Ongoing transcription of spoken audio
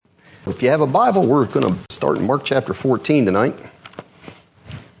If you have a Bible, we're going to start in Mark chapter 14 tonight.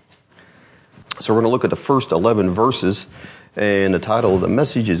 So we're going to look at the first 11 verses, and the title of the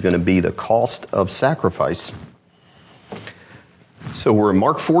message is going to be The Cost of Sacrifice. So we're in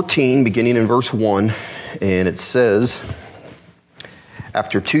Mark 14, beginning in verse 1, and it says,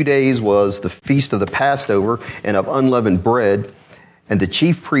 "After 2 days was the feast of the Passover and of unleavened bread, and the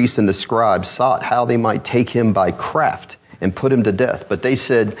chief priests and the scribes sought how they might take him by craft and put him to death. But they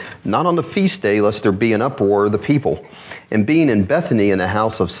said, Not on the feast day, lest there be an uproar of the people. And being in Bethany in the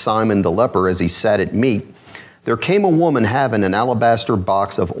house of Simon the leper, as he sat at meat, there came a woman having an alabaster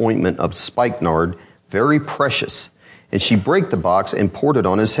box of ointment of spikenard, very precious. And she brake the box and poured it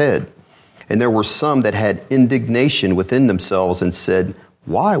on his head. And there were some that had indignation within themselves and said,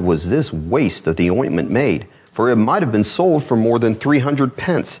 Why was this waste of the ointment made? For it might have been sold for more than 300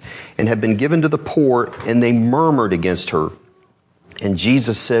 pence, and have been given to the poor, and they murmured against her. And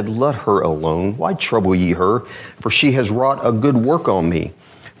Jesus said, Let her alone. Why trouble ye her? For she has wrought a good work on me.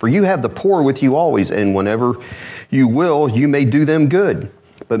 For you have the poor with you always, and whenever you will, you may do them good.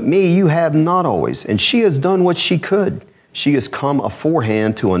 But me you have not always, and she has done what she could. She has come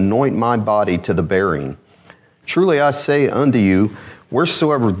aforehand to anoint my body to the burying. Truly I say unto you,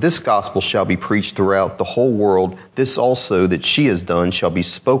 wheresoever this gospel shall be preached throughout the whole world, this also that she has done shall be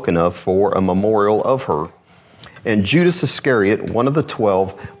spoken of for a memorial of her. And Judas Iscariot, one of the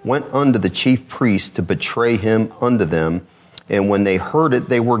 12, went unto the chief priests to betray him unto them. And when they heard it,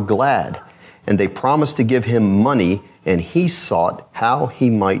 they were glad. And they promised to give him money, and he sought how he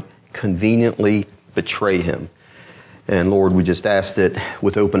might conveniently betray him. And Lord, we just ask that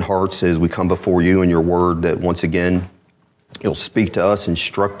with open hearts as we come before you and your word, that once again, you'll speak to us,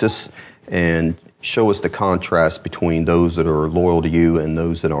 instruct us, and show us the contrast between those that are loyal to you and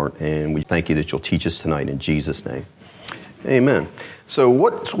those that aren't. And we thank you that you'll teach us tonight in Jesus' name. Amen. So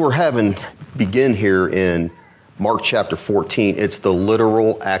what we're having begin here in Mark chapter 14, it's the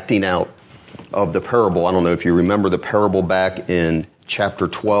literal acting out of the parable. I don't know if you remember the parable back in chapter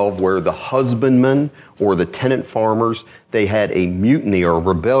 12, where the husbandmen or the tenant farmers, they had a mutiny or a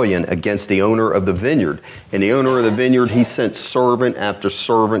rebellion against the owner of the vineyard. And the owner of the vineyard, he sent servant after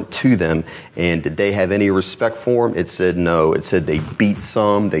servant to them. And did they have any respect for him? It said no. It said they beat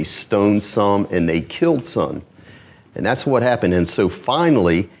some, they stoned some, and they killed some. And that's what happened. And so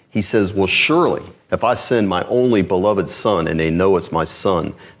finally, he says, well, surely, if I send my only beloved son and they know it's my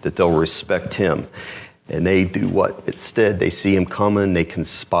son, that they'll respect him. And they do what? Instead, they see him coming, they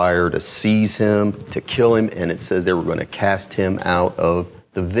conspire to seize him, to kill him, and it says they were going to cast him out of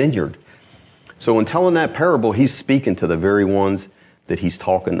the vineyard. So in telling that parable, he's speaking to the very ones that he's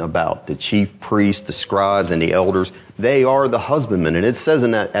talking about, the chief priests, the scribes, and the elders. They are the husbandmen. And it says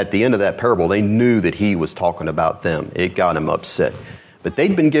in that at the end of that parable, they knew that he was talking about them. It got him upset. But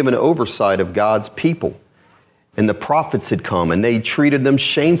they'd been given oversight of God's people. And the prophets had come, and they treated them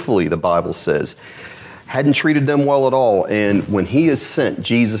shamefully, the Bible says. Hadn't treated them well at all. And when he is sent,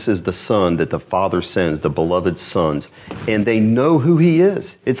 Jesus is the son that the Father sends, the beloved sons. And they know who he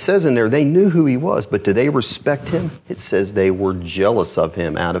is. It says in there, they knew who he was, but do they respect him? It says they were jealous of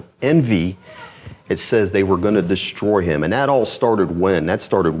him out of envy. It says they were going to destroy him. And that all started when? That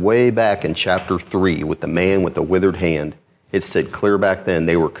started way back in chapter 3 with the man with the withered hand. It said clear back then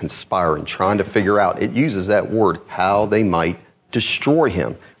they were conspiring, trying to figure out, it uses that word, how they might destroy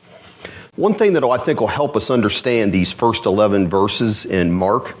him. One thing that I think will help us understand these first 11 verses in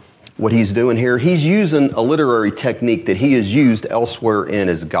Mark, what he's doing here, he's using a literary technique that he has used elsewhere in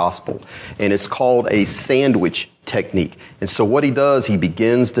his gospel. And it's called a sandwich technique. And so what he does, he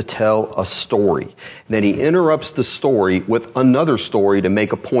begins to tell a story. And then he interrupts the story with another story to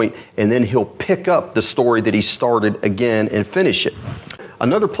make a point, and then he'll pick up the story that he started again and finish it.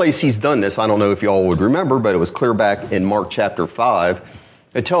 Another place he's done this, I don't know if y'all would remember, but it was clear back in Mark chapter 5.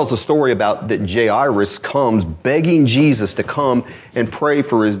 It tells a story about that Jairus comes begging Jesus to come and pray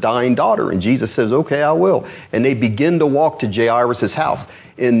for his dying daughter. And Jesus says, okay, I will. And they begin to walk to Jairus' house.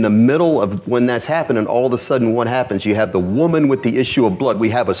 In the middle of when that's happening, all of a sudden what happens? You have the woman with the issue of blood.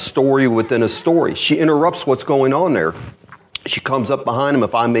 We have a story within a story. She interrupts what's going on there. She comes up behind him.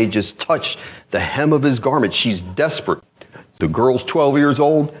 If I may just touch the hem of his garment, she's desperate. The girl's 12 years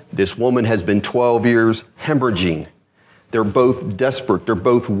old. This woman has been 12 years hemorrhaging. They're both desperate. They're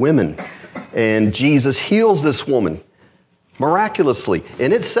both women. And Jesus heals this woman miraculously.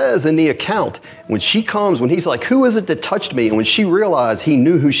 And it says in the account, when she comes, when he's like, who is it that touched me? And when she realized he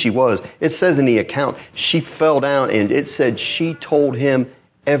knew who she was, it says in the account, she fell down and it said she told him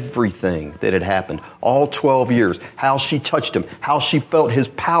everything that had happened, all 12 years, how she touched him, how she felt his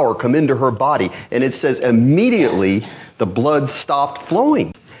power come into her body. And it says immediately the blood stopped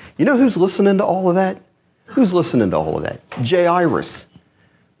flowing. You know who's listening to all of that? Who's listening to all of that? Jairus.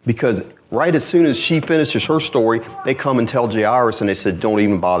 Because right as soon as she finishes her story, they come and tell Jairus, and they said, don't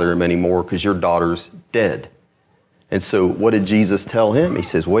even bother him anymore because your daughter's dead. And so what did Jesus tell him? He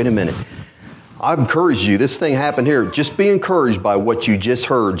says, wait a minute. I encourage you. This thing happened here. Just be encouraged by what you just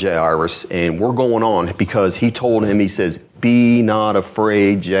heard, Jairus. And we're going on because he told him, he says, be not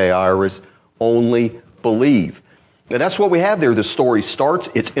afraid, Jairus, only believe. Now that's what we have there. The story starts,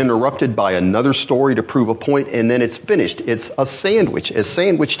 it's interrupted by another story to prove a point, and then it's finished. It's a sandwich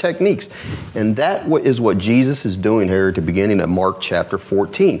techniques. And that is what Jesus is doing here at the beginning of Mark chapter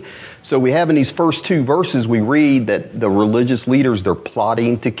 14. So we have in these first two verses, we read that the religious leaders, they're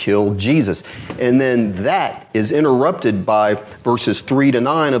plotting to kill Jesus. And then that is interrupted by verses 3 to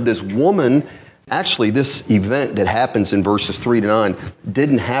 9 of this woman. Actually, this event that happens in verses 3 to 9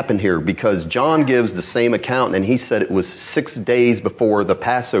 didn't happen here because John gives the same account and he said it was 6 days before the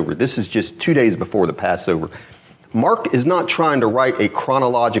Passover. This is just 2 days before the Passover. Mark is not trying to write a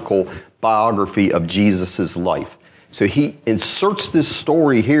chronological biography of Jesus' life. So he inserts this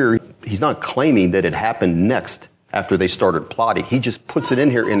story here. He's not claiming that it happened next after they started plotting. He just puts it in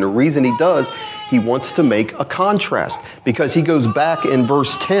here. And the reason he does, he wants to make a contrast because he goes back in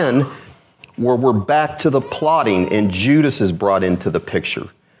verse 10 where we're back to the plotting and Judas is brought into the picture.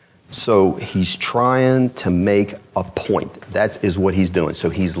 So he's trying to make a point. That is what he's doing. So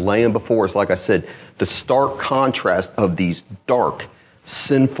he's laying before us, like I said, the stark contrast of these dark,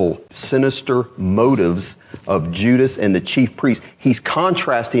 sinful, sinister motives of Judas and the chief priest. He's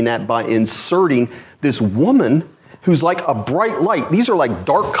contrasting that by inserting this woman who's like a bright light. These are like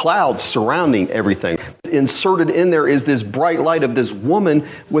dark clouds surrounding everything. Inserted in there is this bright light of this woman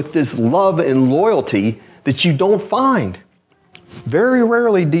with this love and loyalty that you don't find. Very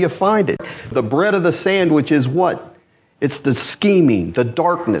rarely do you find it. The bread of the sandwich is what? It's the scheming, the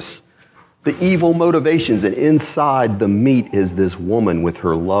darkness, the evil motivations, and inside the meat is this woman with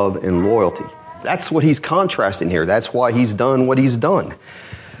her love and loyalty. That's what he's contrasting here. That's why he's done what he's done.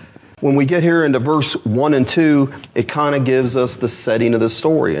 When we get here into verse 1 and 2, it kind of gives us the setting of the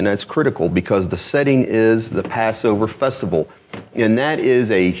story, and that's critical because the setting is the Passover festival, and that is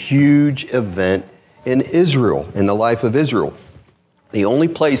a huge event in Israel, in the life of Israel. The only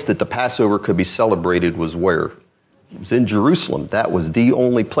place that the Passover could be celebrated was where? It was in Jerusalem. That was the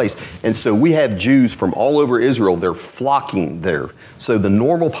only place. And so we have Jews from all over Israel. They're flocking there. So the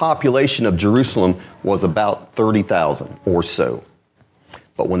normal population of Jerusalem was about 30,000 or so.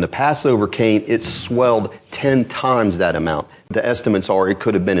 But when the Passover came, it swelled 10 times that amount. The estimates are it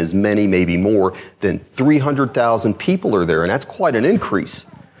could have been as many, maybe more, than 300,000 people are there. And that's quite an increase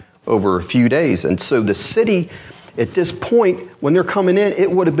over a few days. And so the city, at this point, when they're coming in, it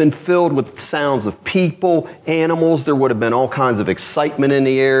would have been filled with sounds of people, animals. There would have been all kinds of excitement in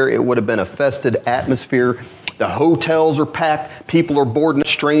the air. It would have been a festive atmosphere. The hotels are packed. People are boarding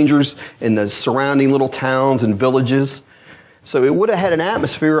strangers in the surrounding little towns and villages. So it would have had an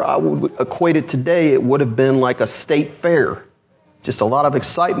atmosphere, I would equate it today, it would have been like a state fair. Just a lot of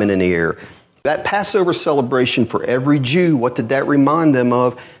excitement in the air. That Passover celebration for every Jew, what did that remind them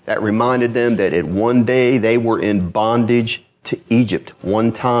of? That reminded them that at one day they were in bondage to Egypt.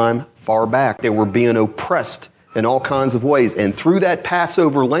 One time far back, they were being oppressed in all kinds of ways. And through that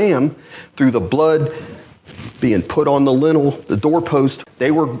Passover lamb, through the blood being put on the lintel, the doorpost, they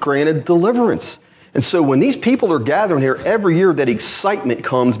were granted deliverance. And so when these people are gathering here every year, that excitement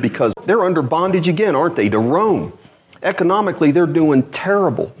comes because they're under bondage again, aren't they, to Rome. Economically, they're doing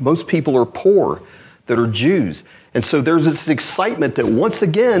terrible. Most people are poor that are Jews. And so there's this excitement that once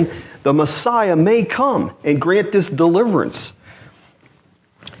again, the Messiah may come and grant this deliverance.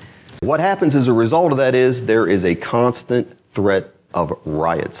 What happens as a result of that is there is a constant threat of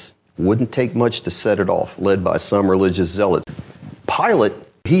riots. Wouldn't take much to set it off, led by some religious zealots. Pilate,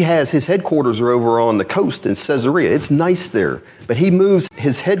 he has his headquarters are over on the coast in Caesarea. It's nice there. But he moves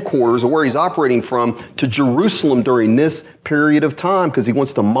his headquarters, or where he's operating from, to Jerusalem during this period of time because he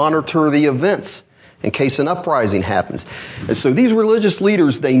wants to monitor the events in case an uprising happens. And so these religious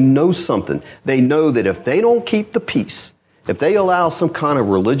leaders, they know something. They know that if they don't keep the peace, if they allow some kind of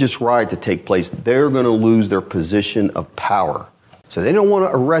religious riot to take place, they're going to lose their position of power. So they don't want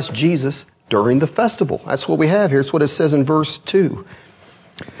to arrest Jesus during the festival. That's what we have here. It's what it says in verse 2.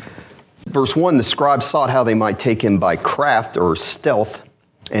 Verse 1, the scribes sought how they might take him by craft or stealth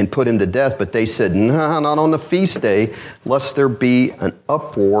and put him to death, but they said, "No, not on the feast day, lest there be an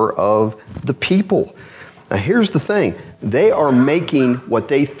uproar of the people." Now here's the thing. They are making what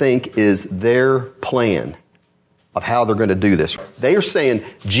they think is their plan of how they're going to do this. They are saying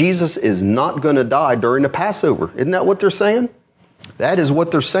Jesus is not going to die during the Passover. Isn't that what they're saying? That is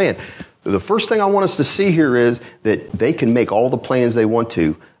what they're saying. The first thing I want us to see here is that they can make all the plans they want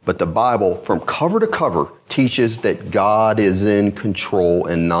to, but the Bible, from cover to cover, teaches that God is in control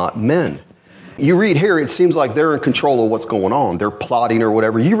and not men. You read here, it seems like they're in control of what's going on. They're plotting or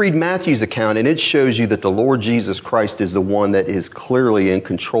whatever. You read Matthew's account, and it shows you that the Lord Jesus Christ is the one that is clearly in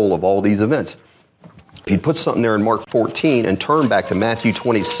control of all these events. If you put something there in Mark 14 and turn back to Matthew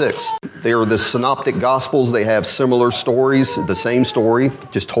 26, they are the synoptic gospels. They have similar stories, the same story,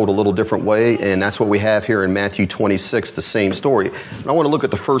 just told a little different way. And that's what we have here in Matthew 26, the same story. And I want to look at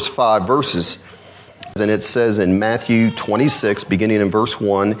the first 5 verses. And it says in Matthew 26, beginning in verse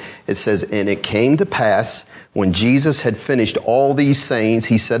 1, it says, "And it came to pass, when Jesus had finished all these sayings,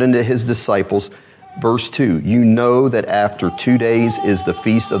 he said unto his disciples," verse 2, "You know that after 2 days is the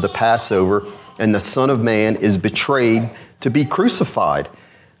feast of the Passover, and the Son of Man is betrayed to be crucified."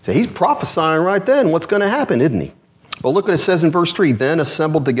 So he's prophesying right then what's going to happen, isn't he? Well, look what it says in verse 3. "Then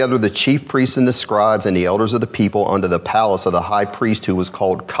assembled together the chief priests and the scribes and the elders of the people unto the palace of the high priest, who was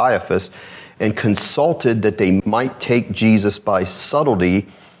called Caiaphas, and consulted that they might take Jesus by subtlety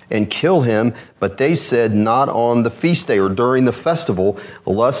and kill him. But they said, Not on the feast day or during the festival,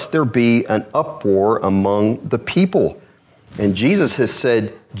 lest there be an uproar among the people." And Jesus has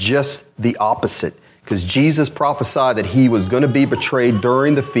said just the opposite, because Jesus prophesied that he was going to be betrayed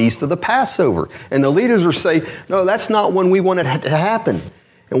during the feast of the Passover. And the leaders are saying, no, that's not when we want it to happen.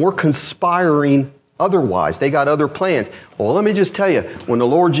 And we're conspiring otherwise. They got other plans. Well, let me just tell you, when the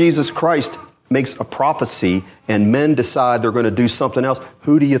Lord Jesus Christ makes a prophecy and men decide they're going to do something else,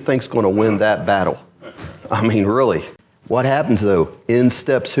 who do you think's going to win that battle? I mean, really. What happens, though? In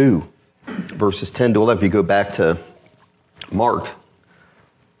steps who? Verses 10 to 11, if you go back to Mark,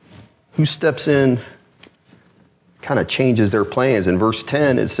 who steps in, kind of changes their plans. In verse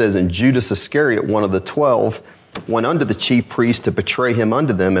 10, it says, "And Judas Iscariot, one of the 12, went unto the chief priest to betray him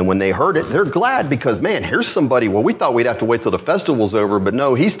unto them. And when they heard it, they're glad, because, man, here's somebody. Well, we thought we'd have to wait till the festival's over, but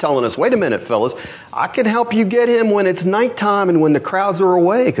no, he's telling us, wait a minute, fellas, I can help you get him when it's nighttime and when the crowds are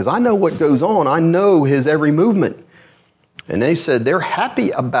away, because I know what goes on. I know his every movement." And they said they're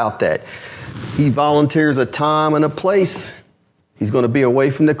happy about that. He volunteers a time and a place. He's going to be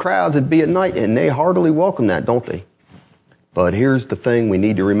away from the crowds and be at night, and they heartily welcome that, don't they? But here's the thing we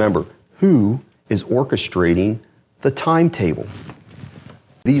need to remember. Who is orchestrating the timetable?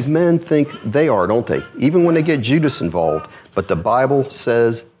 These men think they are, don't they? Even when they get Judas involved. But the Bible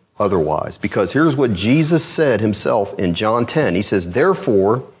says otherwise. Because here's what Jesus said himself in John 10. He says,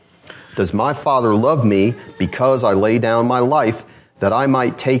 "Therefore does my Father love me, because I lay down my life, that I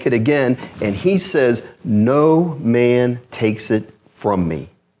might take it again." And he says, "No man takes it from me."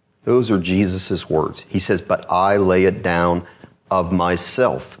 Those are Jesus' words. He says, "But I lay it down of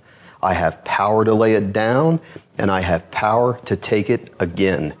myself. I have power to lay it down, and I have power to take it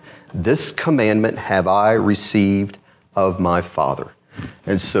again. This commandment have I received of my Father."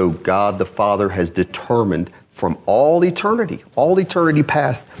 And so God the Father has determined from all eternity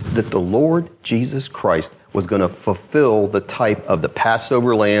past, that the Lord Jesus Christ was going to fulfill the type of the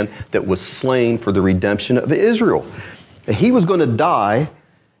Passover lamb that was slain for the redemption of Israel. And he was going to die,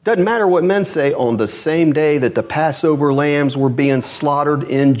 doesn't matter what men say, on the same day that the Passover lambs were being slaughtered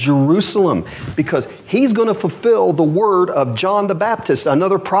in Jerusalem, because he's going to fulfill the word of John the Baptist,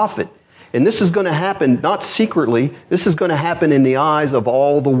 another prophet. And this is going to happen not secretly. This is going to happen in the eyes of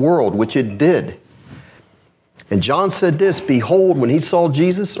all the world, which it did. And John said this, "Behold," when he saw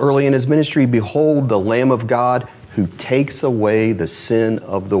Jesus early in his ministry, "Behold the Lamb of God who takes away the sin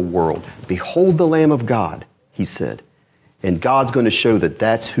of the world." Behold the Lamb of God, he said. And God's going to show that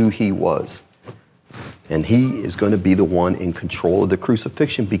that's who he was. And he is going to be the one in control of the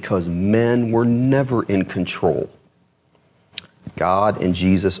crucifixion, because men were never in control. God and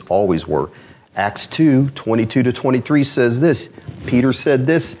Jesus always were. Acts 2:22-23 says this. Peter said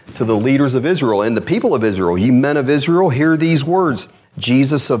this to the leaders of Israel and the people of Israel. "Ye men of Israel, hear these words.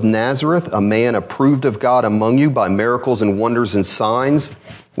 Jesus of Nazareth, a man approved of God among you by miracles and wonders and signs,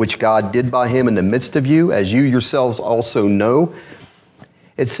 which God did by him in the midst of you, as you yourselves also know."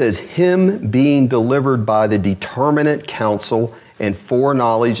 It says, "Him being delivered by the determinate counsel and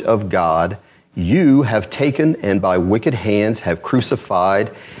foreknowledge of God, you have taken and by wicked hands have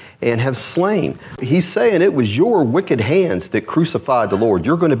crucified and have slain." He's saying it was your wicked hands that crucified the Lord.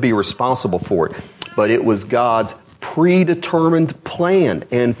 You're going to be responsible for it. But it was God's predetermined plan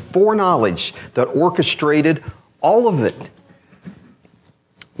and foreknowledge that orchestrated all of it.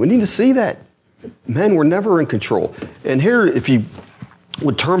 We need to see that. Men were never in control. And here, if you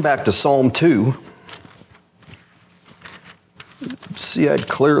would turn back to Psalm 2, see that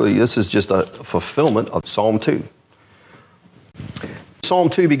clearly. This is just a fulfillment of Psalm 2. Psalm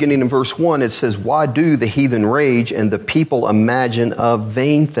 2, beginning in verse 1, it says, why do the heathen rage and the people imagine a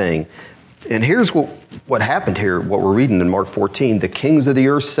vain thing? And here's what happened here, what we're reading in Mark 14. The kings of the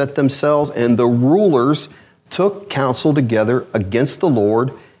earth set themselves, and the rulers took counsel together against the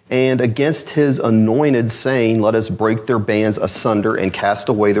Lord and against his anointed, saying, let us break their bands asunder and cast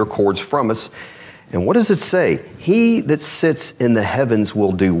away their cords from us. And what does it say? He that sits in the heavens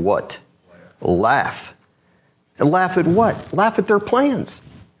will do what? Laugh. And laugh at what? Laugh at their plans.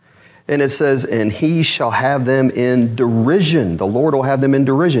 And it says, and he shall have them in derision. The Lord will have them in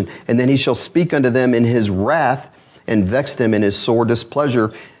derision. And then he shall speak unto them in his wrath and vex them in his sore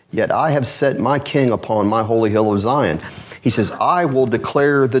displeasure. Yet I have set my king upon my holy hill of Zion. He says, I will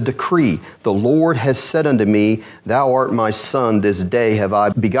declare the decree. The Lord has said unto me, thou art my son, this day have I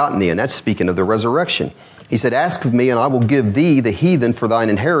begotten thee. And that's speaking of the resurrection. He said, ask of me, and I will give thee the heathen for thine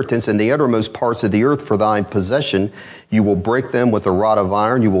inheritance, and the uttermost parts of the earth for thine possession. You will break them with a rod of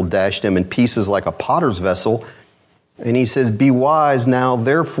iron. You will dash them in pieces like a potter's vessel. And he says, be wise now,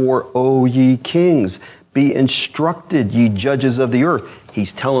 therefore, O ye kings. Be instructed, ye judges of the earth.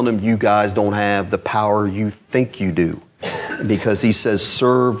 He's telling them, you guys don't have the power you think you do. Because he says,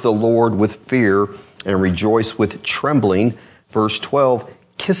 serve the Lord with fear and rejoice with trembling. Verse 12,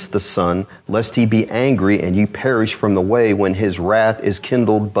 kiss the Son, lest he be angry and you perish from the way when his wrath is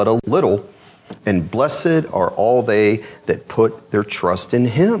kindled but a little. And blessed are all they that put their trust in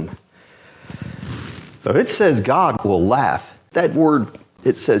him. So it says God will laugh. That word,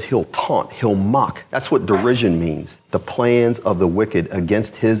 it says he'll taunt, he'll mock. That's what derision means. The plans of the wicked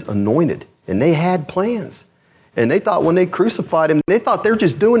against his anointed. And they had plans. And they thought when they crucified him, they thought they're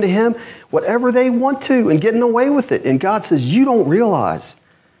just doing to him whatever they want to and getting away with it. And God says, you don't realize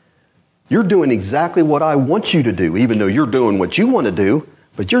you're doing exactly what I want you to do, even though you're doing what you want to do,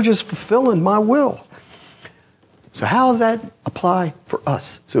 but you're just fulfilling my will. So how does that apply for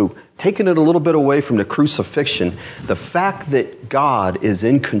us? So taking it a little bit away from the crucifixion, the fact that God is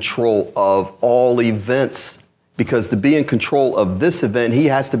in control of all events, because to be in control of this event, he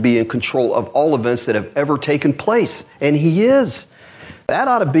has to be in control of all events that have ever taken place. And he is. That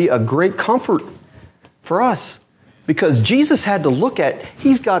ought to be a great comfort for us. Because Jesus had to look at,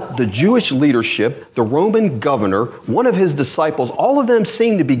 he's got the Jewish leadership, the Roman governor, one of his disciples, all of them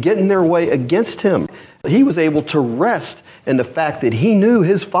seemed to be getting their way against him. He was able to rest in the fact that he knew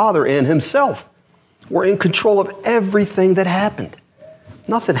his Father and himself were in control of everything that happened.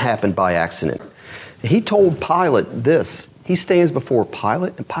 Nothing happened by accident. He told Pilate this. He stands before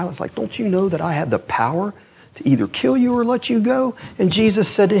Pilate, and Pilate's like, don't you know that I have the power to either kill you or let you go? And Jesus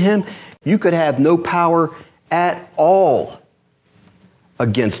said to him, you could have no power at all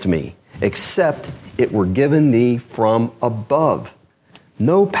against me, except it were given thee from above.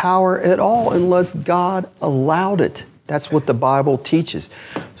 No power at all unless God allowed it. That's what the Bible teaches.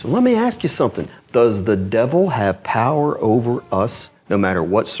 So let me ask you something. Does the devil have power over us no matter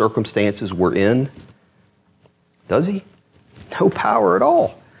what circumstances we're in? Does he? No power at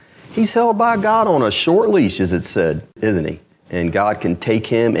all. He's held by God on a short leash, as it said, isn't he? And God can take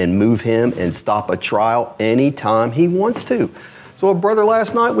him and move him and stop a trial anytime he wants to. So a brother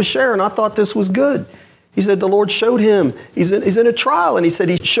last night was sharing, I thought this was good. He said the Lord showed him, he's in a trial, and he said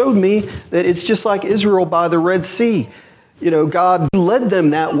he showed me that it's just like Israel by the Red Sea. You know, God led them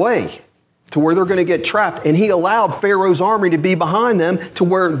that way to where they're going to get trapped, and he allowed Pharaoh's army to be behind them to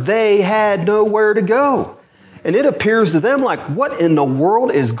where they had nowhere to go. And it appears to them like, what in the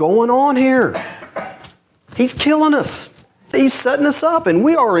world is going on here? He's killing us. He's setting us up, and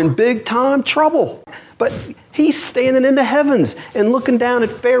we are in big time trouble. But he's standing in the heavens and looking down at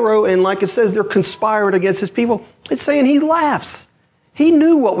Pharaoh, and like it says, they're conspiring against his people. It's saying he laughs. He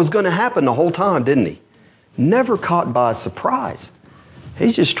knew what was going to happen the whole time, didn't he? Never caught by surprise.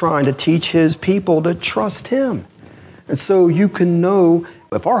 He's just trying to teach his people to trust him. And so you can know,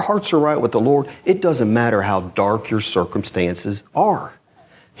 if our hearts are right with the Lord, it doesn't matter how dark your circumstances are.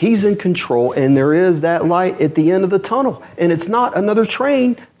 He's in control, and there is that light at the end of the tunnel. And it's not another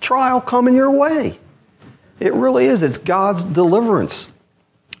trial coming your way. It really is. It's God's deliverance.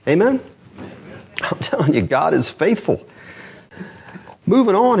 Amen? I'm telling you, God is faithful.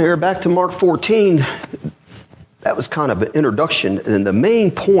 Moving on here, back to Mark 14. That was kind of an introduction. And the main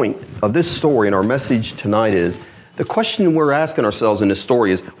point of this story and our message tonight is, the question we're asking ourselves in this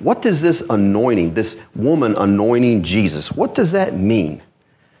story is, what does this anointing, this woman anointing Jesus, what does that mean?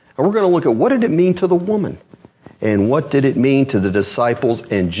 And we're going to look at what did it mean to the woman? And what did it mean to the disciples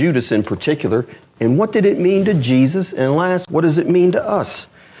and Judas in particular? And what did it mean to Jesus? And last, what does it mean to us?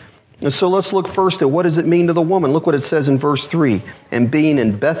 And so let's look first at what does it mean to the woman. Look what it says in verse 3. And being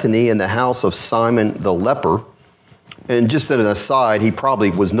in Bethany in the house of Simon the leper, And just as an aside, he probably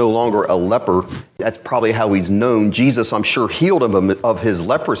was no longer a leper. That's probably how he's known. Jesus, I'm sure, healed him of his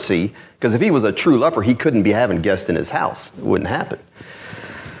leprosy, because if he was a true leper, he couldn't be having guests in his house. It wouldn't happen.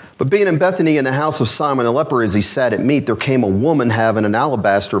 But being in Bethany in the house of Simon the leper, as he sat at meat, there came a woman having an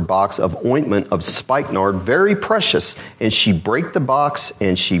alabaster box of ointment of spikenard, very precious. And she brake the box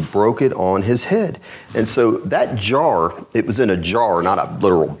and she broke it on his head. And so that jar, it was in a jar, not a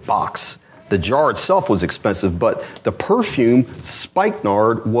literal box. The jar itself was expensive, but the perfume,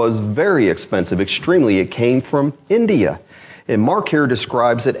 spikenard, was very expensive, extremely. It came from India. And Mark here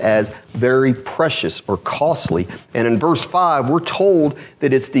describes it as very precious or costly. And in verse 5, we're told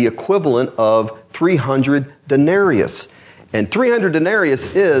that it's the equivalent of 300 denarius. And 300 denarius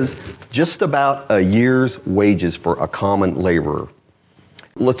is just about a year's wages for a common laborer.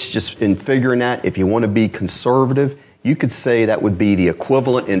 Let's just, in figuring that, if you want to be conservative, you could say that would be the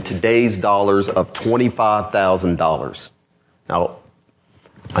equivalent in today's dollars of $25,000. Now,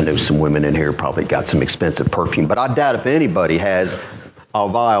 I know some women in here probably got some expensive perfume, but I doubt if anybody has a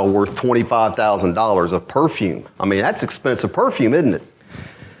vial worth $25,000 of perfume. I mean, that's expensive perfume, isn't it?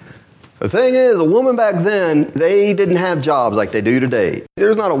 The thing is, a woman back then, they didn't have jobs like they do today.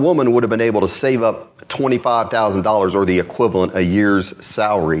 There's not a woman who would have been able to save up $25,000 or the equivalent a year's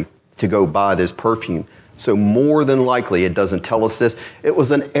salary to go buy this perfume. So more than likely, it doesn't tell us this, it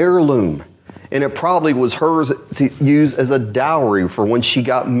was an heirloom. And it probably was hers to use as a dowry for when she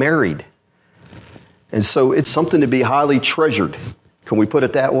got married. And so it's something to be highly treasured. Can we put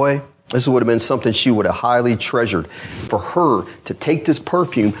it that way? This would have been something she would have highly treasured. For her to take this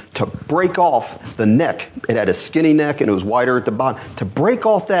perfume, to break off the neck. It had a skinny neck and it was wider at the bottom. To break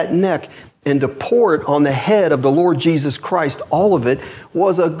off that neck and to pour it on the head of the Lord Jesus Christ, all of it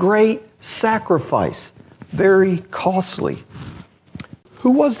was a great sacrifice. Very costly.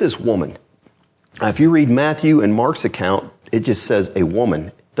 Who was this woman? Now, if you read Matthew and Mark's account, it just says a woman.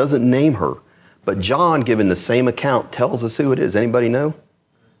 It doesn't name her. But John, given the same account, tells us who it is. Anybody know?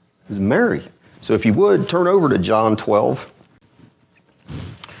 It's Mary. So if you would, turn over to John 12.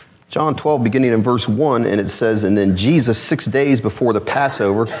 John 12, beginning in verse 1, and it says, "And then Jesus, 6 days before the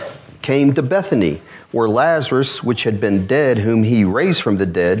Passover, came to Bethany, where Lazarus, which had been dead, whom he raised from the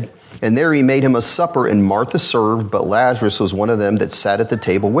dead, and there he made him a supper, and Martha served, but Lazarus was one of them that sat at the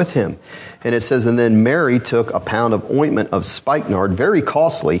table with him. And it says, and then Mary took a pound of ointment of spikenard, very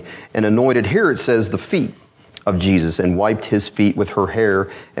costly, and anointed," here it says, "the feet of Jesus, and wiped his feet with her hair,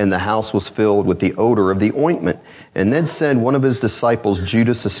 and the house was filled with the odor of the ointment. And then said one of his disciples,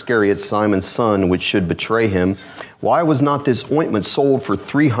 Judas Iscariot, Simon's son, which should betray him, why was not this ointment sold for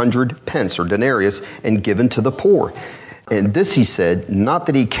 300 pence or denarius and given to the poor? And this he said, not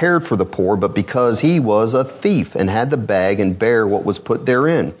that he cared for the poor, but because he was a thief, and had the bag and bare what was put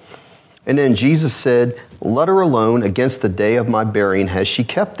therein. And then Jesus said, let her alone, against the day of my burying has she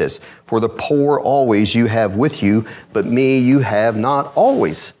kept this. For the poor always you have with you, but me you have not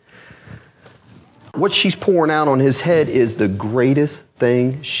always." What she's pouring out on his head is the greatest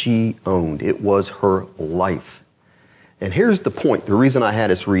thing she owned. It was her life. And here's the point. The reason I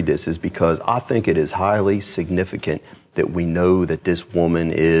had us read this is because I think it is highly significant that we know that this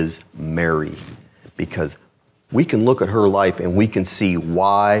woman is Mary. Because we can look at her life and we can see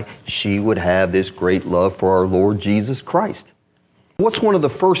why she would have this great love for our Lord Jesus Christ. What's one of the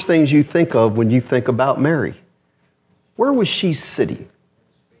first things you think of when you think about Mary? Where was she sitting?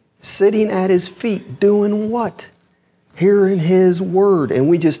 Sitting at his feet, doing what? Hearing his word. And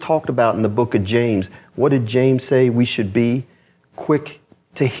we just talked about in the book of James, what did James say we should be? Quick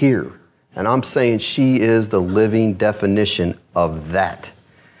to hear. And I'm saying she is the living definition of that.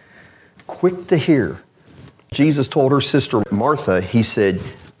 Quick to hear. Jesus told her sister Martha, he said,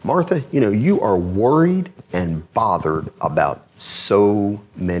 Martha, you are worried and bothered about so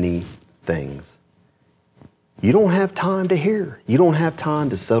many things. You don't have time to hear. You don't have time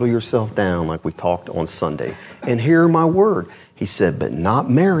to settle yourself down like we talked on Sunday and hear my word. He said, but not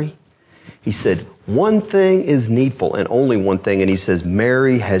Mary. He said, one thing is needful and only one thing. And he says,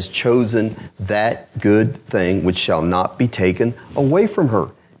 Mary has chosen that good thing which shall not be taken away from her.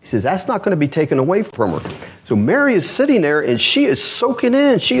 He says, that's not going to be taken away from her. So Mary is sitting there and she is soaking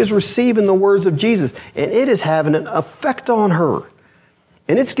in. She is receiving the words of Jesus. And it is having an effect on her.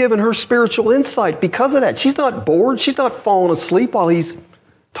 And it's given her spiritual insight because of that. She's not bored. She's not falling asleep while he's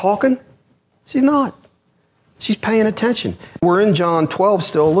talking. She's not. She's paying attention. We're in John 12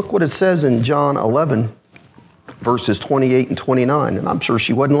 still. Look what it says in John 11, verses 28 and 29. And I'm sure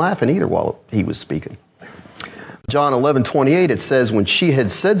she wasn't laughing either while he was speaking. John 11:28, it says, when she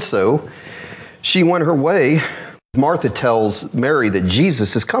had said so, she went her way, Martha tells Mary that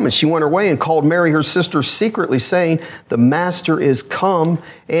Jesus is coming. She went her way and called Mary, her sister, secretly, saying, "The Master is come,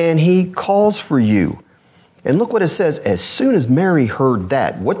 and he calls for you." And look what it says. As soon as Mary heard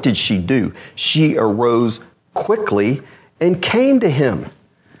that, what did she do? She arose quickly and came to him.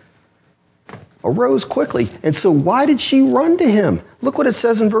 Arose quickly. And so why did she run to him? Look what it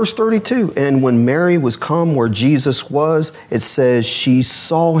says in verse 32. And when Mary was come where Jesus was, it says she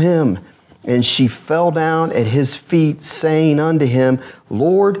saw him, and she fell down at his feet, saying unto him,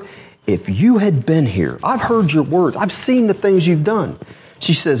 "Lord, if you had been here, I've heard your words. I've seen the things you've done."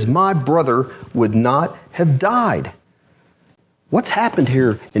 She says, "My brother would not have died." What's happened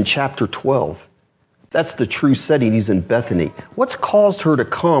here in chapter 12? That's the true setting. He's in Bethany. What's caused her to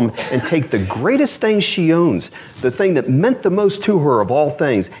come and take the greatest thing she owns, the thing that meant the most to her of all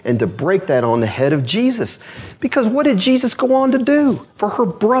things, and to break that on the head of Jesus? Because what did Jesus go on to do for her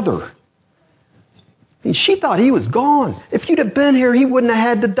brother? And she thought he was gone. If you'd have been here, he wouldn't have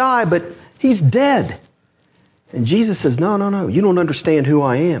had to die, but he's dead. And Jesus says, no, you don't understand who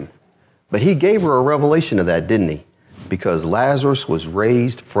I am. But he gave her a revelation of that, didn't he? Because Lazarus was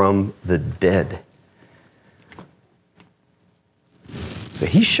raised from the dead. So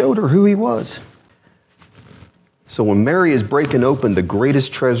he showed her who he was. So when Mary is breaking open the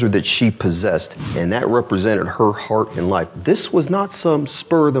greatest treasure that she possessed, and that represented her heart and life, this was not some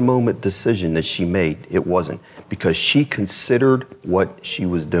spur-of-the-moment decision that she made. It wasn't. Because she considered what she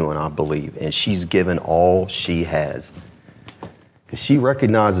was doing, I believe, and she's given all she has. Because she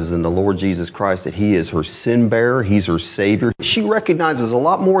recognizes in the Lord Jesus Christ that he is her sin bearer, he's her Savior. She recognizes a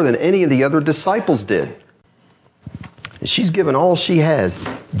lot more than any of the other disciples did. And she's given all she has,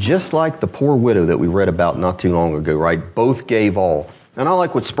 just like the poor widow that we read about not too long ago, right? Both gave all. And I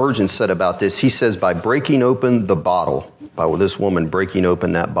like what Spurgeon said about this. He says, by breaking open the bottle, by this woman breaking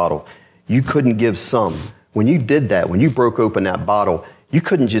open that bottle, you couldn't give some. When you did that, when you broke open that bottle, you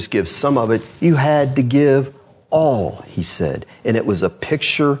couldn't just give some of it. You had to give all, he said. And it was a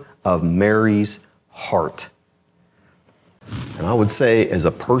picture of Mary's heart. And I would say, as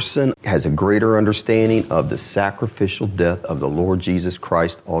a person has a greater understanding of the sacrificial death of the Lord Jesus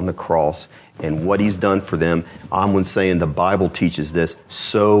Christ on the cross and what he's done for them, I'm saying the Bible teaches this,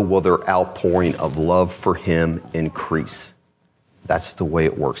 so will their outpouring of love for him increase. That's the way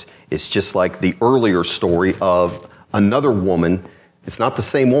it works. It's just like the earlier story of another woman. It's not the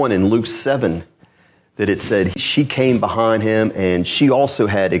same one in Luke 7 that it said she came behind him and she also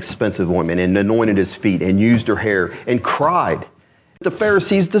had expensive ointment and anointed his feet and used her hair and cried. The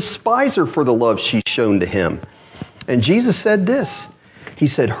Pharisees despise her for the love she's shown to him. And Jesus said this. He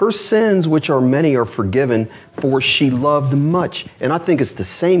said, her sins, which are many, are forgiven, for she loved much. And I think it's the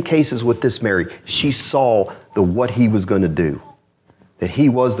same case as with this Mary. She saw what he was going to do. That he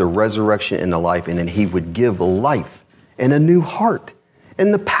was the resurrection and the life, and then he would give life and a new heart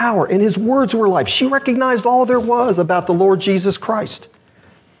and the power, and his words were life. She recognized all there was about the Lord Jesus Christ.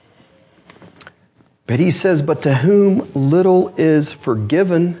 But he says, but to whom little is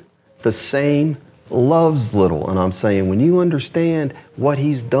forgiven, the same loves little. And I'm saying, when you understand what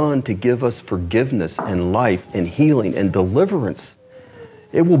he's done to give us forgiveness and life and healing and deliverance,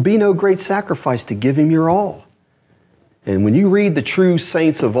 it will be no great sacrifice to give him your all. And when you read the true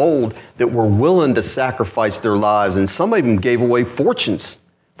saints of old that were willing to sacrifice their lives, and some of them gave away fortunes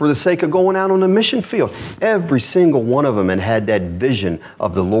for the sake of going out on the mission field, every single one of them had that vision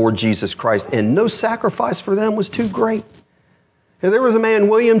of the Lord Jesus Christ, and no sacrifice for them was too great. And there was a man,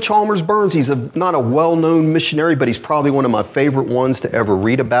 William Chalmers Burns. He's not a well-known missionary, but he's probably one of my favorite ones to ever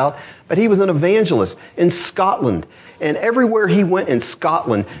read about. But he was an evangelist in Scotland. And everywhere he went in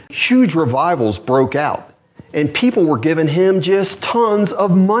Scotland, huge revivals broke out. And people were giving him just tons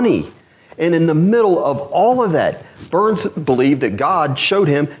of money. And in the middle of all of that, Burns believed that God showed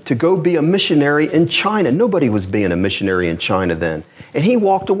him to go be a missionary in China. Nobody was being a missionary in China then. And he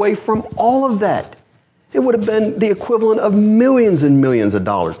walked away from all of that. It would have been the equivalent of millions and millions of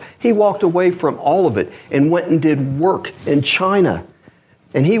dollars. He walked away from all of it and went and did work in China.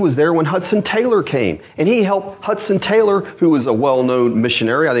 And he was there when Hudson Taylor came. And he helped Hudson Taylor, who was a well-known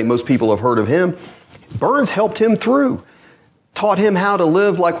missionary. I think most people have heard of him. Burns helped him through, taught him how to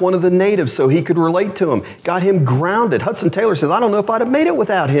live like one of the natives so he could relate to them, got him grounded. Hudson Taylor says, I don't know if I'd have made it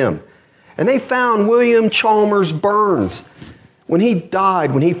without him. And they found William Chalmers Burns. When he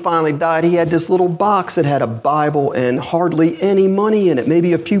finally died, he had this little box that had a Bible and hardly any money in it,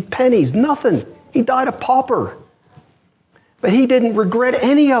 maybe a few pennies, nothing. He died a pauper. But he didn't regret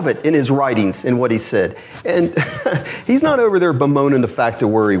any of it in his writings and what he said. And he's not over there bemoaning the fact of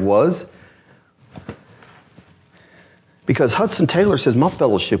where he was. Because Hudson Taylor says, my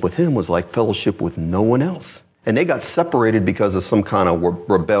fellowship with him was like fellowship with no one else. And they got separated because of some kind of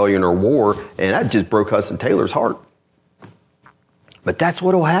rebellion or war, and that just broke Hudson Taylor's heart. But that's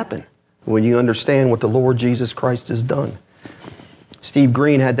what will happen when you understand what the Lord Jesus Christ has done. Steve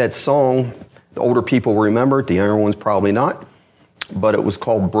Green had that song. The older people remember it, the younger ones probably not. But it was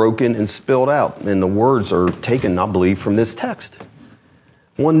called Broken and Spilled Out. And the words are taken, I believe, from this text.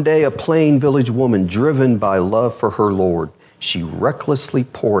 One day, a plain village woman, driven by love for her Lord, she recklessly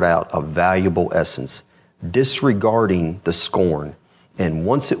poured out a valuable essence, disregarding the scorn. And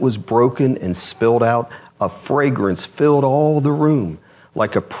once it was broken and spilled out, a fragrance filled all the room,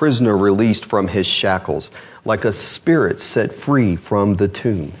 like a prisoner released from his shackles, like a spirit set free from the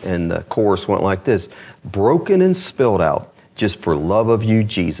tomb. And the chorus went like this: broken and spilled out, just for love of you,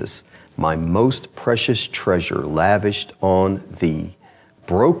 Jesus, my most precious treasure lavished on thee.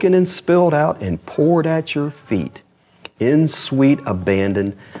 Broken and spilled out and poured at your feet. In sweet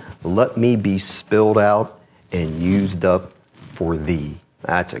abandon, let me be spilled out and used up for thee.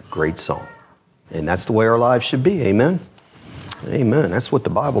 That's a great song. And that's the way our lives should be. Amen? Amen. That's what the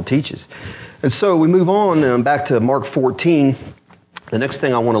Bible teaches. And so we move on back to Mark 14. The next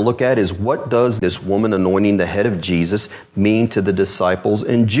thing I want to look at is, what does this woman anointing the head of Jesus mean to the disciples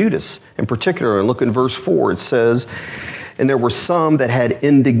and Judas? In particular, and look in verse 4, it says, and there were some that had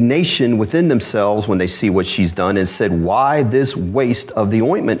indignation within themselves when they see what she's done, and said, why this waste of the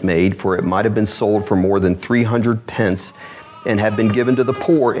ointment made? For it might have been sold for more than 300 pence and have been given to the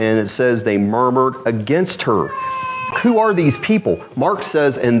poor. And it says they murmured against her. Who are these people? Mark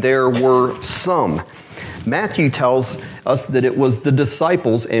says, and there were some. Matthew tells us that it was the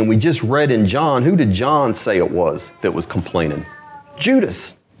disciples, and we just read in John, who did John say it was that was complaining?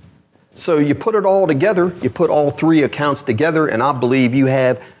 Judas. So you put it all together, you put all three accounts together, and I believe you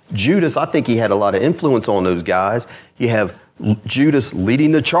have Judas. I think he had a lot of influence on those guys. You have Judas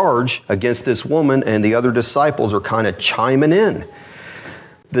leading the charge against this woman, and the other disciples are kind of chiming in.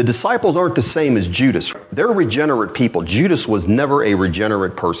 The disciples aren't the same as Judas. They're regenerate people. Judas was never a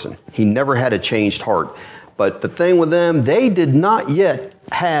regenerate person. He never had a changed heart. But the thing with them, they did not yet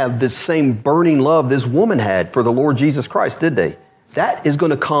have this same burning love this woman had for the Lord Jesus Christ, did they? That is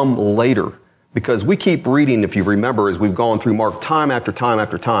going to come later, because we keep reading, if you remember, as we've gone through Mark time after time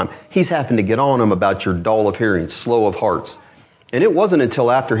after time, he's having to get on them about your dull of hearing, slow of hearts. And it wasn't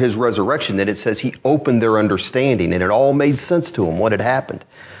until after his resurrection that it says he opened their understanding and it all made sense to them what had happened.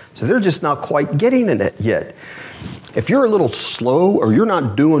 So they're just not quite getting it yet. If you're a little slow, or you're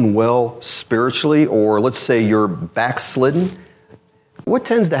not doing well spiritually, or let's say you're backslidden, what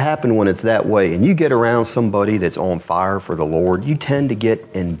tends to happen when it's that way and you get around somebody that's on fire for the Lord, you tend to get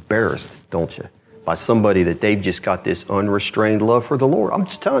embarrassed, don't you? By somebody that they've just got this unrestrained love for the Lord. I'm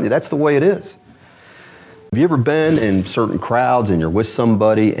just telling you, that's the way it is. Have you ever been in certain crowds and you're with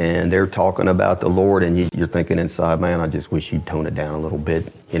somebody and they're talking about the Lord and you're thinking inside, man, I just wish you'd tone it down a little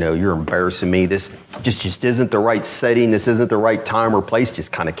bit. You know, you're embarrassing me. This just isn't the right setting. This isn't the right time or place.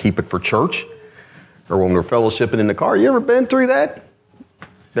 Just kind of keep it for church. Or when we're fellowshipping in the car. You ever been through that?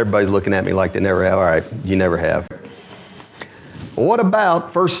 Everybody's looking at me like they never have. All right, you never have. Well, what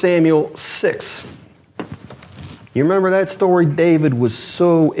about 1 Samuel 6? You remember that story? David was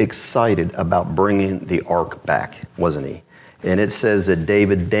so excited about bringing the ark back, wasn't he? And it says that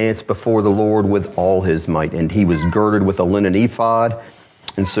David danced before the Lord with all his might, and he was girded with a linen ephod.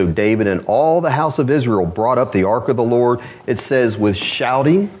 And so David and all the house of Israel brought up the ark of the Lord, it says, with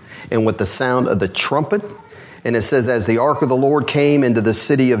shouting and with the sound of the trumpet. And it says, as the ark of the Lord came into the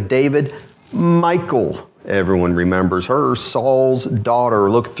city of David, Michal, everyone remembers her, Saul's daughter,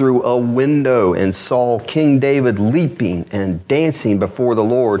 looked through a window and saw King David leaping and dancing before the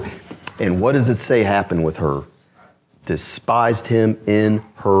Lord. And what does it say happened with her? Despised him in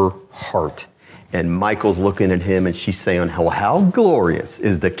her heart. And Michal's looking at him and she's saying, how glorious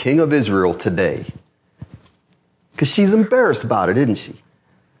is the King of Israel today? Because she's embarrassed about it, isn't she?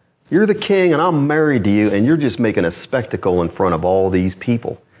 You're the king and I'm married to you and you're just making a spectacle in front of all these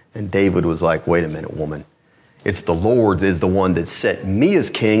people. And David was like, wait a minute, woman. It's the Lord is the one that set me as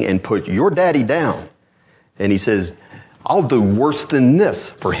king and put your daddy down. And he says, I'll do worse than this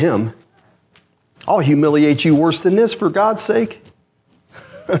for him. I'll humiliate you worse than this for God's sake.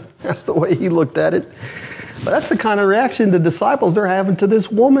 That's the way he looked at it. But that's the kind of reaction the disciples they're having to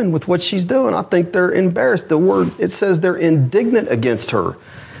this woman with what she's doing. I think they're embarrassed. The word, it says they're indignant against her.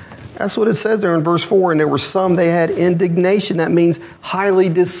 That's what it says there in verse 4. And there were some, they had indignation. That means highly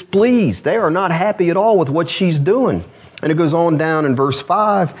displeased. They are not happy at all with what she's doing. And it goes on down in verse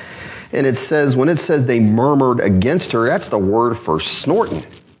 5. And it says, when it says they murmured against her, that's the word for snorting.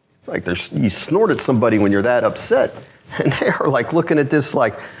 Like you snort at somebody when you're that upset. And they are like looking at this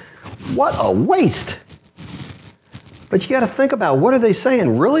like, what a waste. But you got to think about, what are they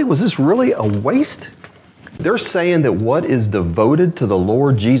saying? Really? Was this really a waste? They're saying that what is devoted to the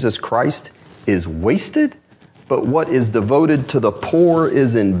Lord Jesus Christ is wasted, but what is devoted to the poor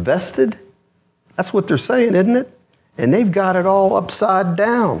is invested. That's what they're saying, isn't it? And they've got it all upside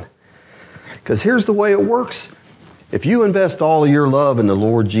down. Because here's the way it works. If you invest all of your love in the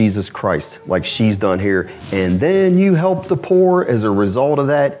Lord Jesus Christ, like she's done here, and then you help the poor as a result of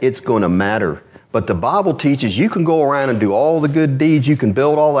that, it's going to matter. But the Bible teaches you can go around and do all the good deeds. You can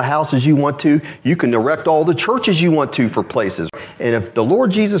build all the houses you want to. You can erect all the churches you want to for places. And if the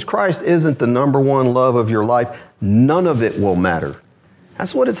Lord Jesus Christ isn't the number one love of your life, none of it will matter.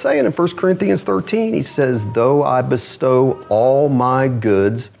 That's what it's saying in 1 Corinthians 13. He says, though I bestow all my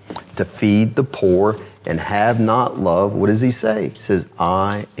goods to feed the poor and have not love, what does he say? He says,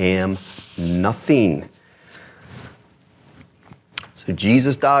 I am nothing. So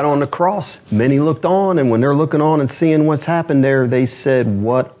Jesus died on the cross. Many looked on, and when they're looking on and seeing what's happened there, they said,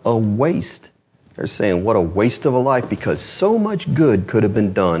 what a waste. They're saying, what a waste of a life, because so much good could have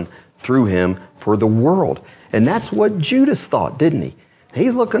been done through him for the world. And that's what Judas thought, didn't he?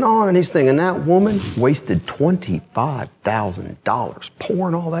 He's looking on and he's thinking, that woman wasted $25,000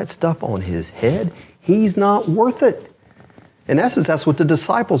 pouring all that stuff on his head. He's not worth it. In essence, that's what the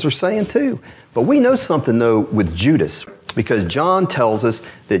disciples are saying too. But we know something though with Judas, because John tells us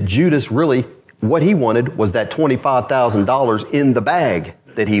that Judas really, what he wanted was that $25,000 in the bag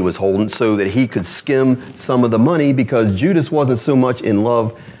that he was holding so that he could skim some of the money, because Judas wasn't so much in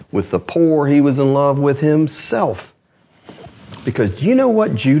love with the poor, he was in love with himself. Because do you know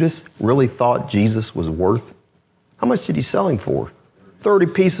what Judas really thought Jesus was worth? How much did he sell him for? 30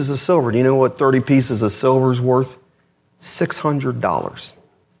 pieces of silver. Do you know what 30 pieces of silver is worth? $600.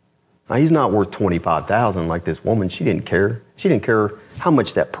 Now, he's not worth $25,000 like this woman. She didn't care. She didn't care how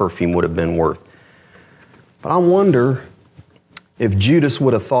much that perfume would have been worth. But I wonder if Judas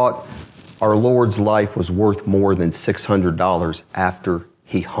would have thought our Lord's life was worth more than $600 after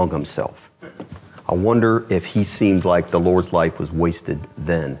he hung himself. I wonder if he seemed like the Lord's life was wasted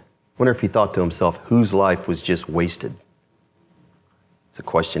then. I wonder if he thought to himself, whose life was just wasted? It's a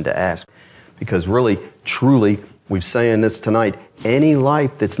question to ask. Because really, truly, we're saying this tonight, any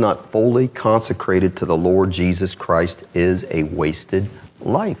life that's not fully consecrated to the Lord Jesus Christ is a wasted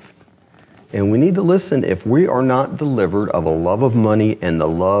life. And we need to listen. If we are not delivered of a love of money and the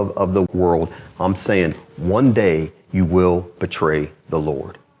love of the world, I'm saying one day you will betray the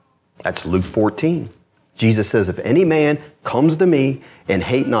Lord. That's Luke 14. Jesus says, if any man comes to me and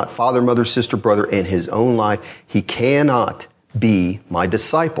hate not father, mother, sister, brother, and his own life, he cannot be my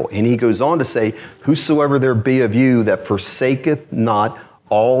disciple. And he goes on to say, whosoever there be of you that forsaketh not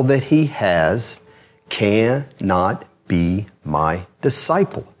all that he has cannot be my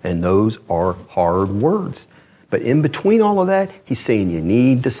disciple. And those are hard words. But in between all of that, he's saying you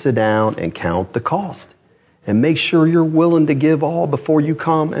need to sit down and count the cost. And make sure you're willing to give all before you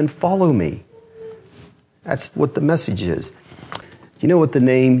come and follow me. That's what the message is. You know what the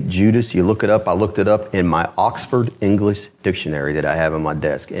name Judas, you look it up, I looked it up in my Oxford English Dictionary that I have on my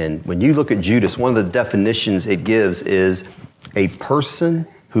desk. And when you look at Judas, one of the definitions it gives is a person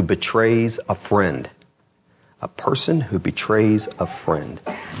who betrays a friend. A person who betrays a friend.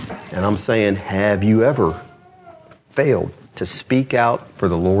 And I'm saying, have you ever failed to speak out for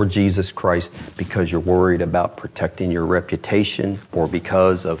the Lord Jesus Christ because you're worried about protecting your reputation or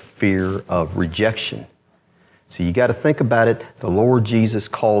because of fear of rejection? So you got to think about it. The Lord Jesus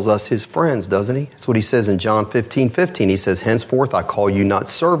calls us his friends, doesn't he? That's what he says in John 15:15. He says, henceforth I call you not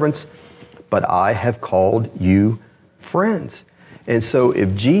servants, but I have called you friends. And so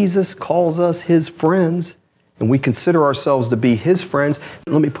if Jesus calls us his friends, and we consider ourselves to be his friends,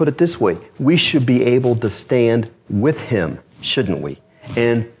 let me put it this way. We should be able to stand with him, shouldn't we?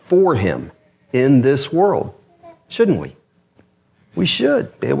 And for him in this world, shouldn't we? We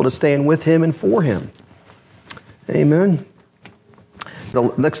should be able to stand with him and for him. Amen.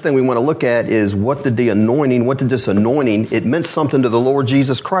 The next thing we want to look at is what did this anointing, it meant something to the Lord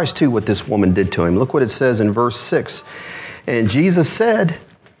Jesus Christ too, what this woman did to him. Look what it says in verse 6. And Jesus said,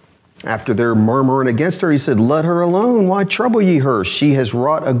 after they're murmuring against her, he said, let her alone. Why trouble ye her? She has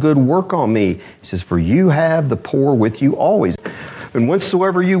wrought a good work on me. He says, for you have the poor with you always. And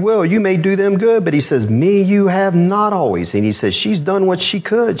whensoever you will, you may do them good. But he says, me you have not always. And he says, she's done what she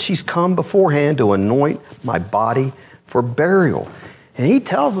could. She's come beforehand to anoint my body for burial. And he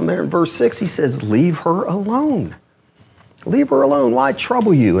tells them there in verse 6, he says, leave her alone. Leave her alone. Why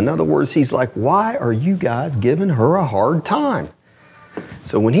trouble you? In other words, he's like, why are you guys giving her a hard time?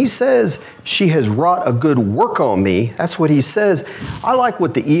 So when he says she has wrought a good work on me, that's what he says. I like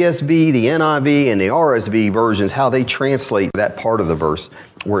what the ESV, the NIV, and the RSV versions, how they translate that part of the verse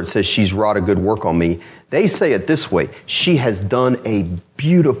where it says she's wrought a good work on me. They say it this way: she has done a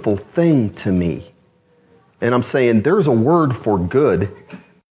beautiful thing to me. And I'm saying there's a word for good.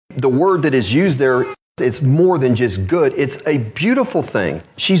 The word that is used there, it's more than just good. It's a beautiful thing.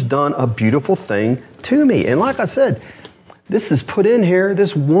 She's done a beautiful thing to me. And like I said, this is put in here,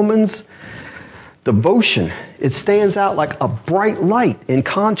 this woman's devotion. It stands out like a bright light in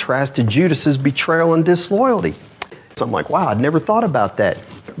contrast to Judas's betrayal and disloyalty. So I'm like, wow, I'd never thought about that.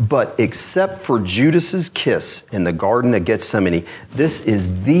 But except for Judas's kiss in the Garden of Gethsemane, this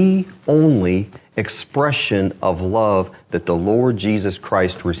is the only expression of love that the Lord Jesus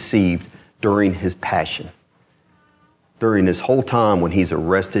Christ received during his passion. During this whole time when he's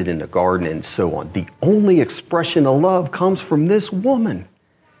arrested in the garden and so on. The only expression of love comes from this woman.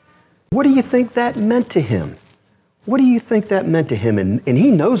 What do you think that meant to him? What do you think that meant to him? And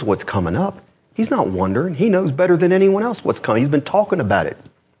he knows what's coming up. He's not wondering. He knows better than anyone else what's coming. He's been talking about it.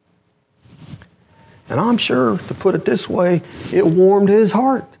 And I'm sure, to put it this way, it warmed his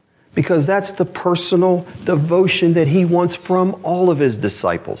heart. Because that's the personal devotion that he wants from all of his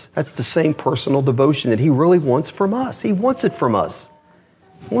disciples. That's the same personal devotion that he really wants from us. He wants it from us.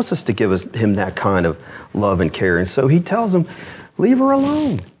 He wants us to give him that kind of love and care. And so he tells them, leave her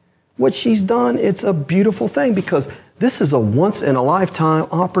alone. What she's done, it's a beautiful thing, because this is a once-in-a-lifetime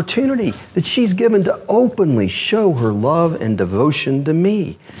opportunity that she's given to openly show her love and devotion to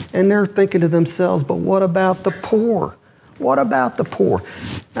me. And they're thinking to themselves, but what about the poor? What about the poor?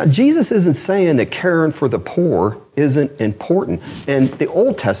 Now, Jesus isn't saying that caring for the poor isn't important. And the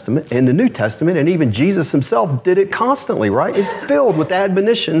Old Testament and the New Testament, and even Jesus himself did it constantly, right? It's filled with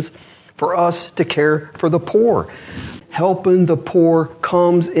admonitions for us to care for the poor. Helping the poor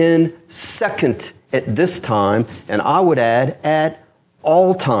comes in second at this time, and I would add, at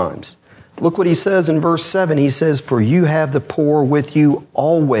all times. Look what he says in verse 7. He says, for you have the poor with you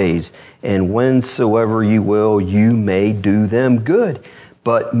always, and whensoever you will, you may do them good.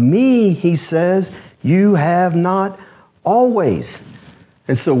 But me, he says, you have not always.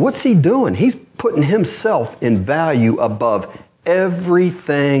 And so what's he doing? He's putting himself in value above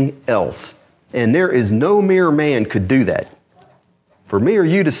everything else. And there is no mere man could do that. For me or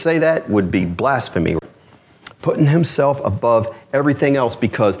you to say that would be blasphemy. Putting himself above everything else,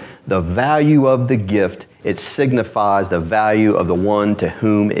 because the value of the gift, it signifies the value of the one to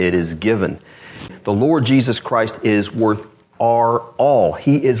whom it is given. The Lord Jesus Christ is worth our all.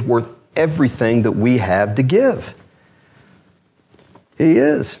 He is worth everything that we have to give. He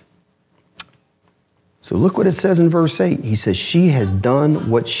is. So look what it says in verse 8. He says, she has done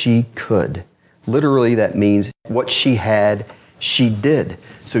what she could. Literally, that means what she had, she did.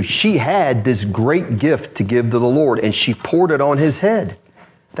 So she had this great gift to give to the Lord, and she poured it on his head.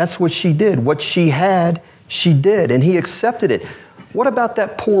 That's what she did. What she had, she did, and he accepted it. What about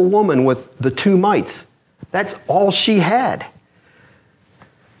that poor woman with the 2 mites? That's all she had.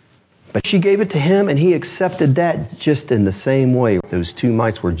 But she gave it to him, and he accepted that just in the same way. Those 2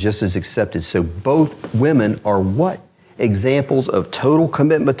 mites were just as accepted. So both women are what? Examples of total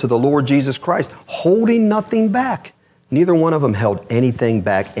commitment to the Lord Jesus Christ, holding nothing back. Neither one of them held anything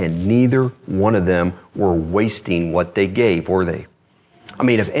back, and neither one of them were wasting what they gave, were they? I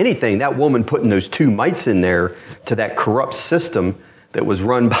mean, if anything, that woman putting those 2 mites in there to that corrupt system that was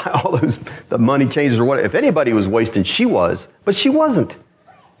run by all the money changers or whatever, if anybody was wasting, she was, but she wasn't.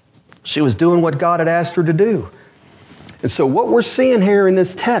 She was doing what God had asked her to do. And so what we're seeing here in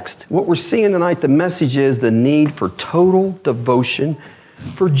this text, what we're seeing tonight, the message is the need for total devotion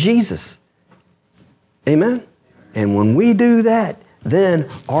for Jesus. Amen? And when we do that, then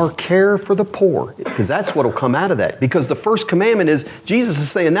our care for the poor, because that's what will come out of that. Because the first commandment is, Jesus is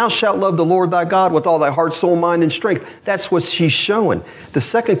saying, thou shalt love the Lord thy God with all thy heart, soul, mind, and strength. That's what she's showing. The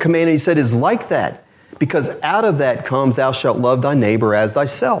second commandment, he said, is like that. Because out of that comes, thou shalt love thy neighbor as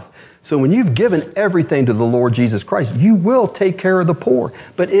thyself. So when you've given everything to the Lord Jesus Christ, you will take care of the poor.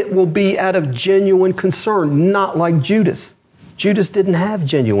 But it will be out of genuine concern, not like Judas. Judas didn't have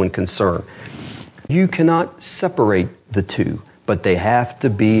genuine concern. You cannot separate the two, but they have to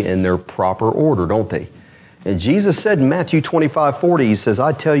be in their proper order, don't they? And Jesus said in Matthew 25:40, he says,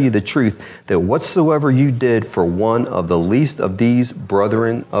 I tell you the truth, that whatsoever you did for one of the least of these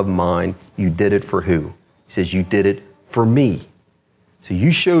brethren of mine, you did it for who? He says, you did it for me. So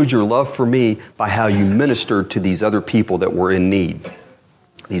you showed your love for me by how you ministered to these other people that were in need,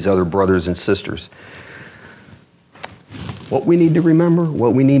 these other brothers and sisters. What we need to remember,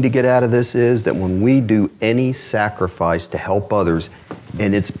 what we need to get out of this is that when we do any sacrifice to help others,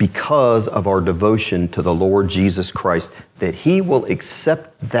 And it's because of our devotion to the Lord Jesus Christ that He will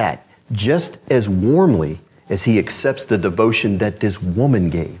accept that just as warmly as He accepts the devotion that this woman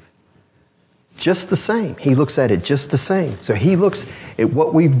gave. Just the same. He looks at it just the same. So He looks at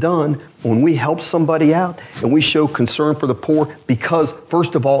what we've done when we help somebody out and we show concern for the poor because,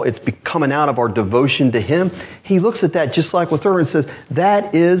 first of all, it's coming out of our devotion to Him. He looks at that just like with her and says,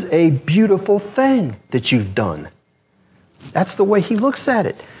 that is a beautiful thing that you've done. That's the way He looks at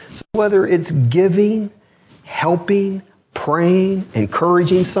it. So whether it's giving, helping, praying,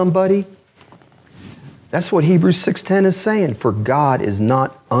 encouraging somebody, that's what Hebrews 6:10 is saying. For God is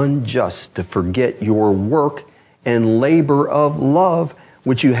not unjust to forget your work and labor of love,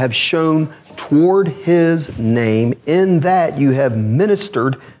 which you have shown toward His name, in that you have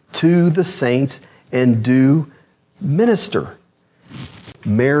ministered to the saints and do minister.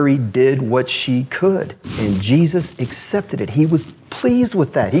 Mary did what she could, and Jesus accepted it. He was pleased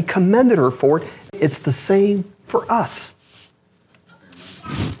with that. He commended her for it. It's the same for us.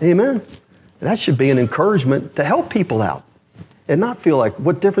 Amen. That should be an encouragement to help people out and not feel like,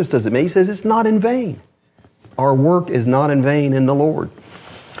 what difference does it make? He says it's not in vain. Our work is not in vain in the Lord.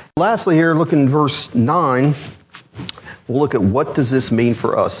 Lastly here, look in verse 9. We'll look at what does this mean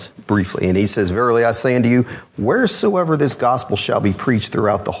for us briefly. And he says, verily I say unto you, wheresoever this gospel shall be preached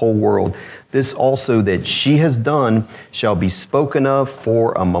throughout the whole world, this also that she has done shall be spoken of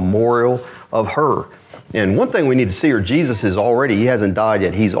for a memorial of her. And one thing we need to see here, Jesus is already, He hasn't died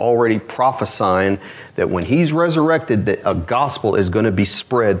yet. He's already prophesying that when He's resurrected, that a gospel is going to be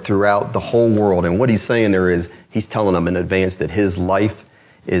spread throughout the whole world. And what He's saying there is, He's telling them in advance that His life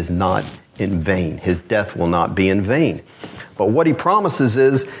is not in vain. His death will not be in vain. But what He promises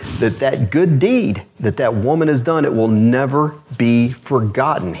is that that good deed that that woman has done, it will never be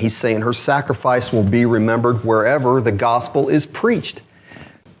forgotten. He's saying her sacrifice will be remembered wherever the gospel is preached.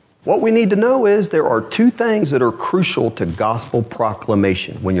 What we need to know is there are two things that are crucial to gospel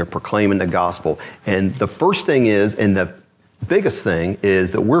proclamation when you're proclaiming the gospel. And the first thing is, and the biggest thing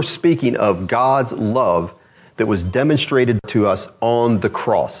is, that we're speaking of God's love that was demonstrated to us on the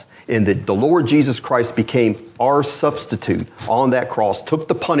cross. And that the Lord Jesus Christ became our substitute on that cross, took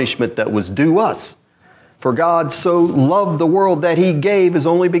the punishment that was due us. For God so loved the world that He gave His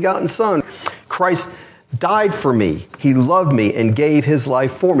only begotten Son. Christ died for me. He loved me and gave His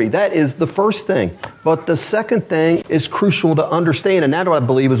life for me. That is the first thing. But the second thing is crucial to understand, and that, I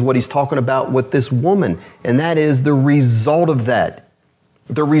believe, is what He's talking about with this woman. And that is the result of that.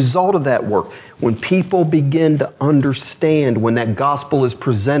 The result of that work. When people begin to understand, when that gospel is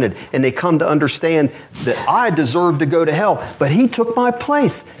presented, and they come to understand that I deserve to go to hell, but He took my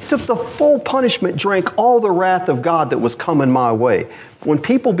place, took the full punishment, drank all the wrath of God that was coming my way. When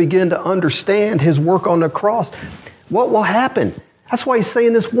people begin to understand His work on the cross, what will happen? That's why He's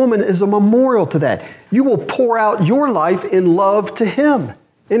saying this woman is a memorial to that. You will pour out your life in love to Him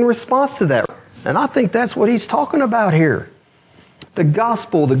in response to that. And I think that's what He's talking about here. The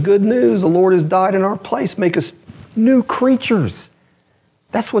gospel, the good news, the Lord has died in our place, make us new creatures.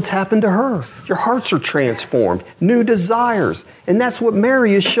 That's what's happened to her. Your hearts are transformed, new desires. And that's what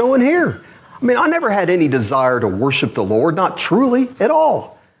Mary is showing here. I mean, I never had any desire to worship the Lord, not truly at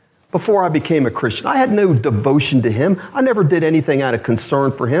all, before I became a Christian. I had no devotion to Him. I never did anything out of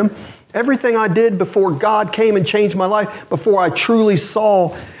concern for Him. Everything I did before God came and changed my life, before I truly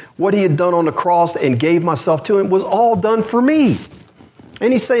saw what He had done on the cross and gave myself to Him, was all done for me.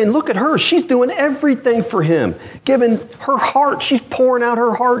 And He's saying, look at her. She's doing everything for Him, giving her heart. She's pouring out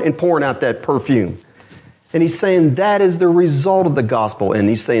her heart and pouring out that perfume. And He's saying that is the result of the gospel. And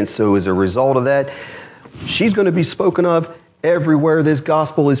He's saying, so as a result of that, she's going to be spoken of everywhere this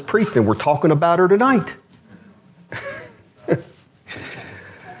gospel is preached. And we're talking about her tonight.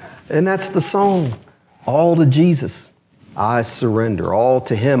 And that's the song. All to Jesus I surrender. All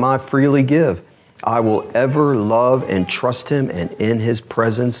to Him I freely give. I will ever love and trust Him, and in His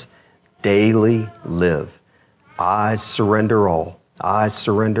presence daily live. I surrender all. I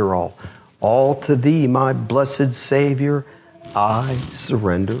surrender all. All to Thee, my blessed Savior, I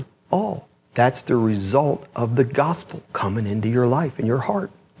surrender all. That's the result of the gospel coming into your life and your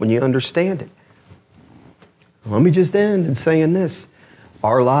heart when you understand it. Let me just end in saying this.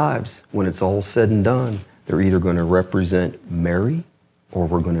 Our lives, when it's all said and done, they're either going to represent Mary, or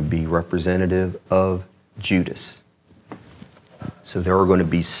we're going to be representative of Judas. So there are going to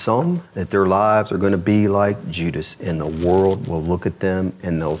be some that their lives are going to be like Judas, and the world will look at them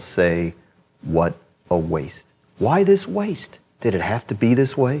and they'll say, what a waste. Why this waste? Did it have to be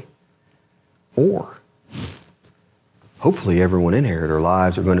this way? Or, hopefully everyone in here, their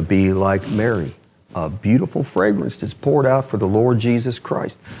lives are going to be like Mary, a beautiful fragrance that's poured out for the Lord Jesus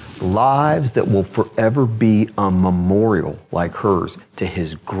Christ. Lives that will forever be a memorial like hers to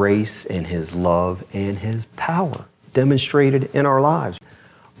His grace and His love and His power demonstrated in our lives.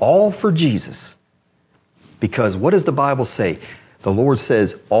 All for Jesus. Because what does the Bible say? The Lord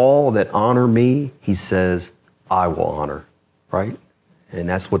says, all that honor me, He says, I will honor. Right? And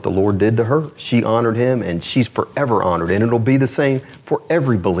that's what the Lord did to her. She honored Him, and she's forever honored. And it'll be the same for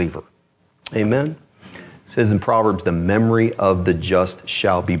every believer. Amen? It says in Proverbs, the memory of the just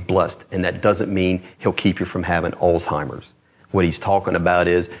shall be blessed. And that doesn't mean He'll keep you from having Alzheimer's. What He's talking about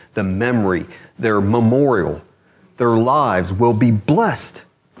is the memory, their memorial, their lives will be blessed.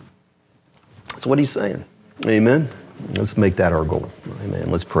 That's what He's saying. Amen? Let's make that our goal.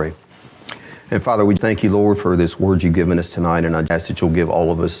 Amen. Let's pray. And Father, we thank You, Lord, for this word You've given us tonight. And I ask that You'll give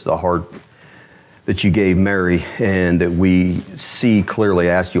all of us the heart that You gave Mary, and that we see clearly.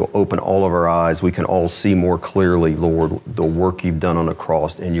 I ask You'll open all of our eyes. We can all see more clearly, Lord, the work You've done on the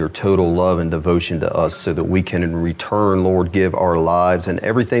cross and Your total love and devotion to us, so that we can in return, Lord, give our lives and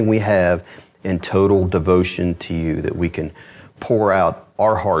everything we have in total devotion to You, that we can pour out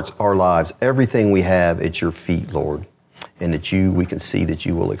our hearts, our lives, everything we have at Your feet, Lord, and that we can see that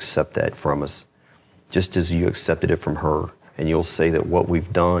You will accept that from us, just as You accepted it from her. And You'll say that what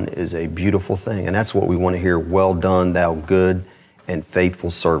we've done is a beautiful thing. And that's what we want to hear. Well done, thou good and faithful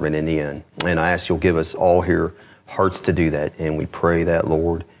servant, in the end. And I ask You'll give us all here hearts to do that. And we pray that,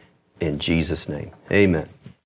 Lord, in Jesus' name. Amen.